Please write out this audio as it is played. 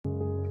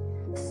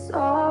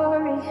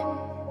Sorry,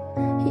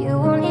 you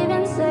won't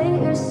even say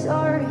you're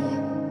sorry.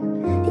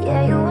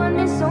 Yeah, you want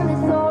it so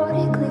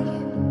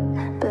methodically,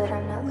 but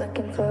I'm not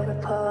looking for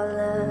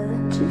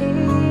apologies.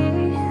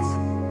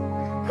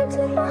 I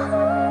took my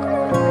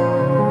heart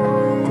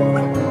to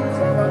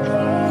the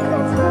key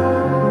that's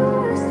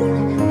rusted,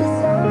 but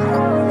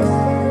somehow this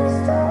is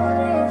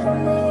stolen from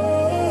me.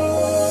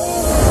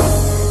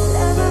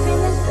 Never been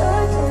this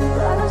certain,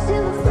 but I'm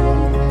still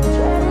afraid.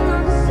 Treading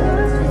on the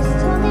surface,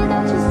 tell me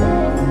that you're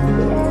safe.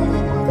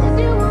 Yeah, if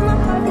you want my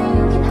heart, then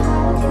you can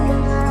have it.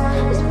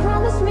 Just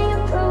promise me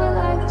you'll prove it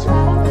like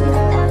Charlie.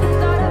 Never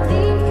thought I'd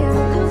be here,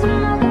 losing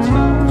my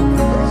control,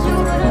 but you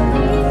wouldn't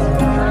need to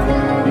find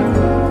it, let it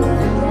go.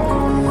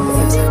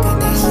 Yeah, if you want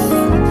my heart,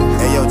 then you can.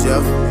 Hey yo,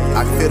 Jeff,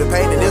 I can feel the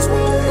pain in this one.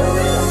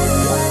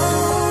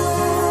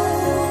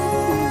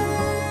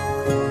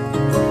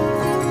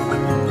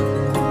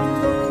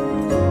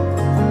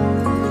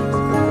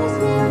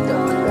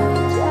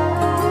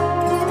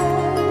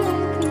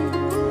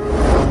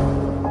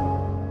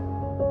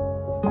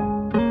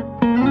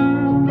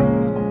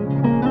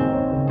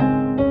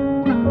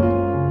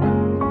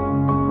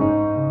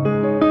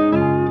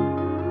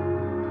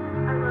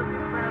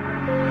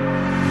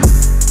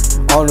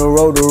 On the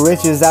road to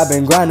riches, I've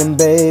been grinding,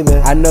 baby.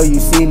 I know you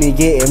see me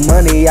getting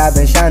money, I've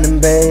been shining,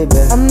 baby.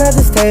 I'm at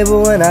this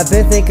table and I've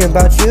been thinking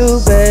about you,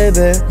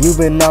 baby. You've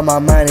been on my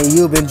mind and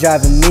you've been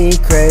driving me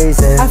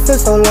crazy. I feel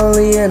so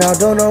lonely and I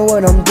don't know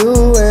what I'm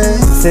doing.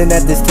 Sitting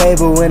at this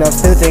table and I'm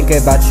still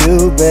thinking about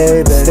you,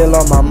 baby. Still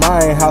on my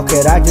mind, how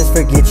could I just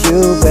forget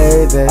you,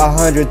 baby?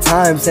 100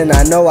 times and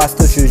I know I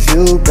still choose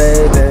you,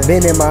 baby.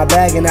 Been in my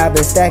bag and I've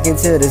been stacking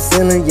to the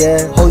ceiling,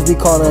 yeah. Hoes be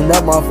calling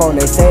up my phone,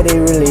 they say they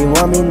really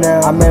want me now.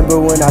 I remember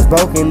when I was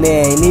broken,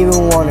 they ain't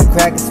even wanna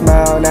crack a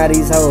smile. Now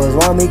these hoes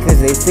want me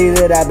cause they see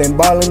that I've been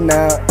ballin'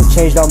 out.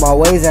 Changed all my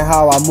ways and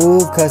how I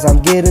move cause I'm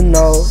getting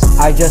old.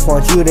 I just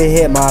want you to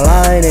hit my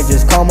line and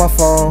just call my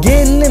phone.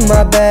 Getting in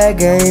my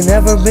bag ain't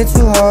never been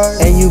too hard.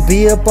 And you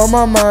be up on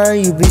my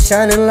mind, you be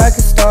shining like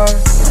a star.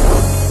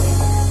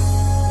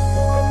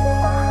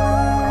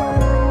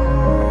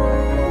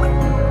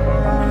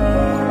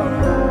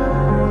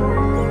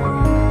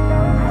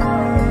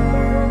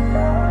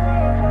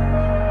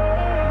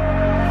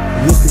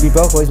 Used to be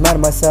broke, always mad at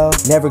myself.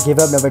 Never give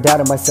up, never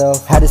doubted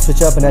myself. Had to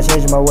switch up and I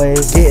changed my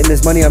ways. Getting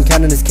this money, I'm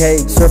counting this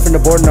cake. Surfing the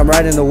board and I'm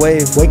riding the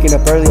wave. Waking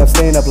up early, I'm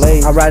staying up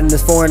late. I'm riding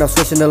this foreign, I'm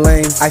switching the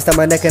lanes. Iced on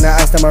my neck and I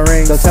iced on my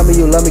ring. Don't tell me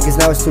you love me cause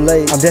now it's too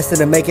late. I'm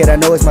destined to make it, I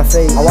know it's my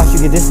fate. I watch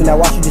you get distant, I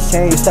watch you just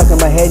change. You're stuck in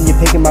my head and you're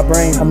picking my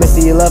brain. I'm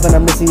missing your love and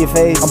I'm missing your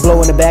face. I'm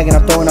blowing the bag and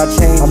I'm throwing out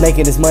change. I'm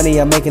making this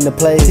money, I'm making the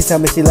play. She tell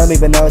me she love me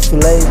but now it's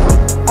too late.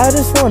 I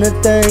just wanna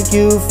thank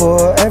you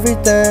for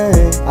everything.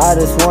 I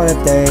just wanna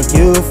thank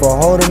you for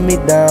holding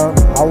me down.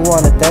 I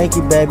wanna thank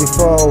you, baby,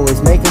 for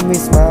always making me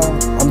smile.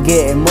 I'm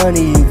getting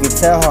money, you can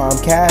tell how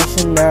I'm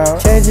cashing out.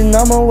 Changing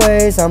all my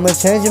ways, I'ma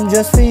change them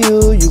just for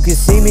you. You can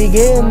see me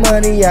getting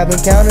money, I've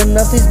been counting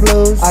up these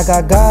blues. I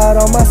got God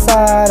on my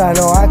side, I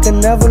know I can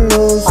never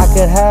lose. I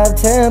could have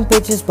 10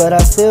 bitches, but I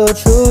still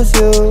choose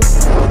you.